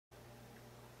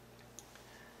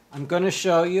I'm going to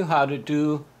show you how to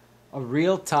do a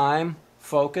real-time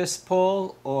focus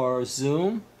pull or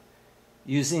zoom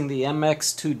using the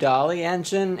MX2 Dolly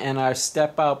engine and our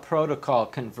step-out protocol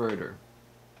converter.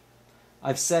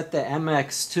 I've set the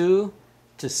MX2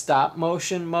 to stop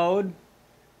motion mode,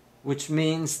 which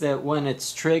means that when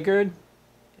it's triggered,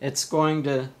 it's going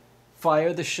to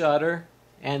fire the shutter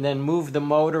and then move the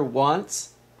motor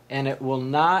once, and it will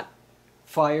not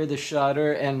fire the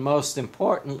shutter, and most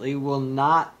importantly will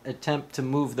not attempt to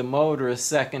move the motor a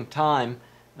second time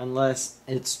unless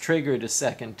it's triggered a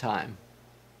second time.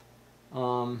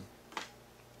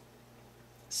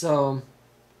 So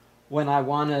when I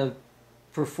want to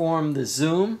perform the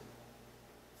zoom,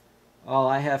 all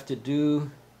I have to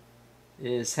do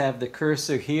is have the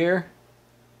cursor here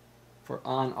for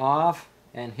on off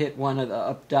and hit one of the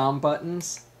up down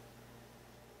buttons.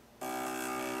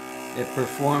 It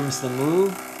performs the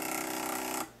move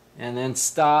and then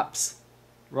stops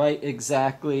right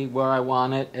exactly where I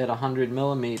want it at 100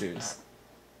 millimeters.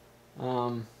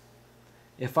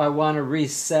 If I want to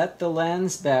reset the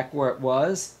lens back where it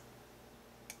was,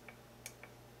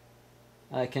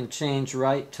 I can change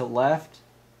right to left.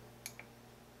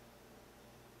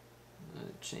 I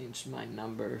changed my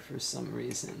number for some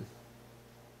reason,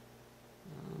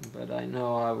 but I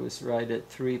know I was right at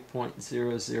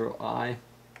 3.00i.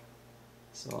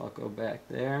 So I'll go back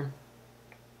there.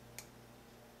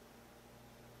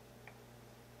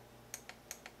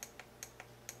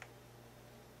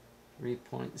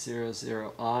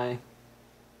 .00i.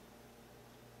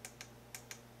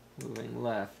 Moving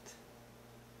left.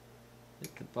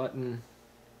 Hit the button.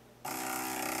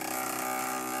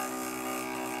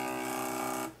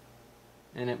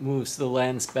 And it moves the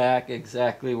lens back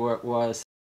exactly where it was.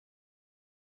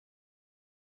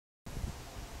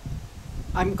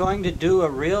 I'm going to do a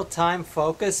real-time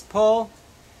focus pull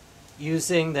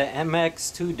using the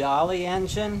MX2 Dolly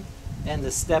engine and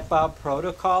the step-out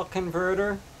protocol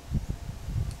converter.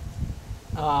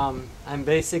 I'm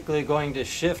basically going to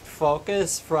shift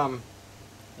focus from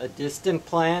a distant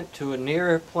plant to a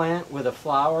nearer plant with a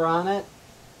flower on it.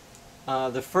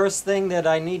 The first thing that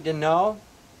I need to know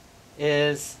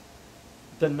is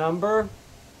the number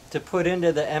to put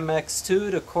into the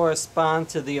MX2 to correspond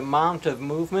to the amount of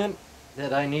movement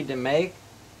that I need to make.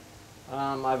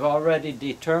 I've already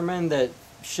determined that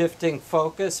shifting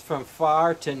focus from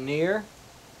far to near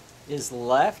is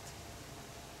left.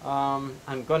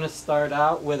 I'm going to start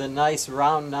out with a nice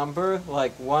round number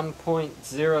like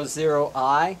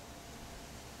 1.00i,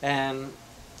 and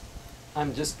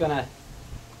I'm just going to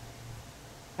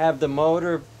have the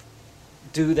motor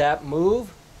do that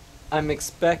move. I'm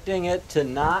expecting it to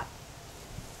not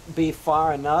be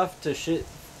far enough to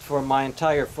for my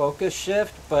entire focus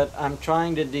shift, but I'm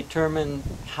trying to determine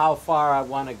how far I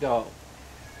want to go.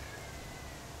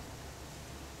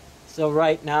 So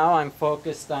right now I'm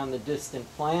focused on the distant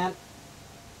plant.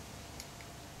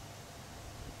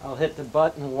 I'll hit the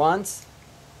button once.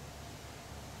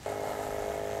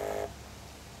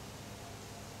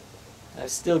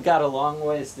 I've still got a long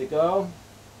ways to go.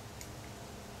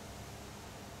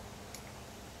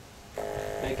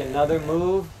 Make another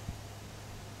move.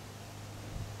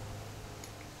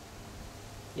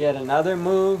 Yet another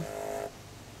move.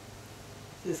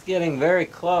 This is getting very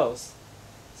close.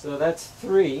 So that's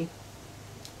 3.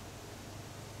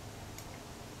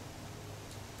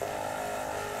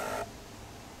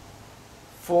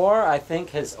 4, I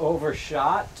think, has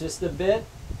overshot just a bit.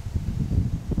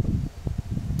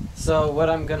 So what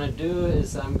I'm going to do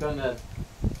is I'm going to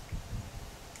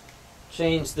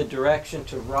change the direction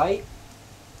to right.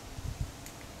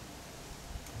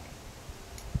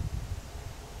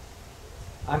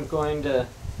 I'm going to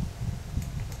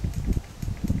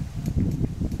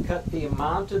cut the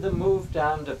amount of the move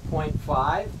down to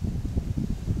 0.5.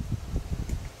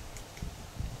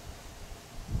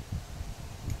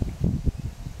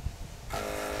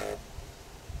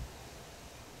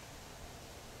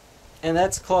 And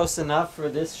that's close enough for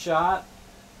this shot.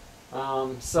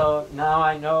 So now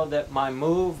I know that my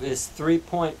move is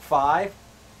 3.5.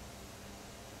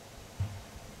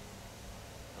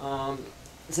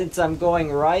 Since I'm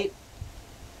going right,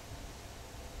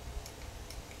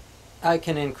 I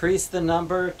can increase the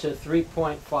number to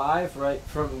 3.5 right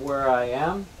from where I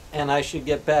am, and I should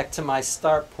get back to my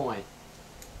start point.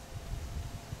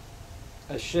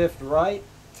 A shift right,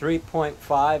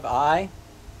 3.5i.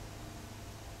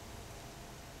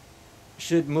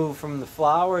 Should move from the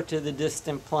flower to the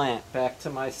distant plant, back to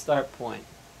my start point.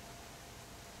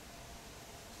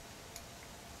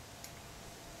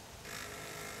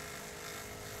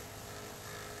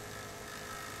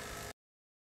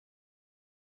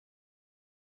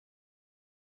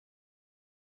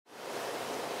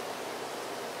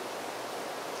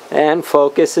 And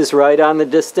focus is right on the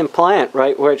distant plant,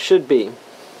 right where it should be.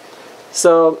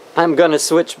 So I'm going to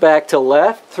switch back to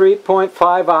left,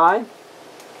 3.5i.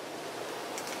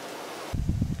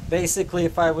 Basically,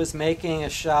 if I was making a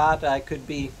shot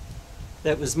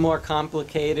that was more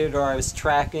complicated, or I was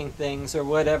tracking things or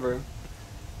whatever,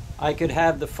 I could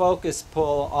have the focus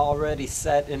pull already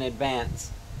set in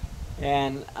advance.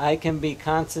 And I can be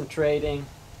concentrating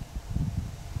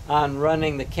on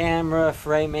running the camera,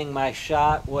 framing my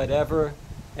shot, whatever.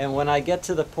 And when I get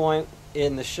to the point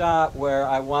in the shot where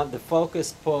I want the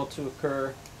focus pull to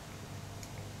occur,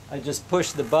 I just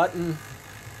push the button.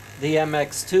 The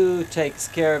MX2 takes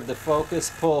care of the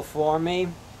focus pull for me,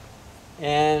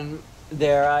 and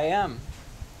there I am,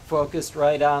 focused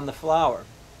right on the flower.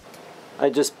 I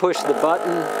just push the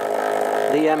button.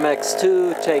 The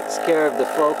MX2 takes care of the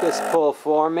focus pull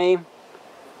for me,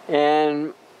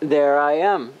 and there I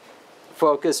am,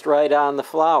 focused right on the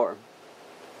flower.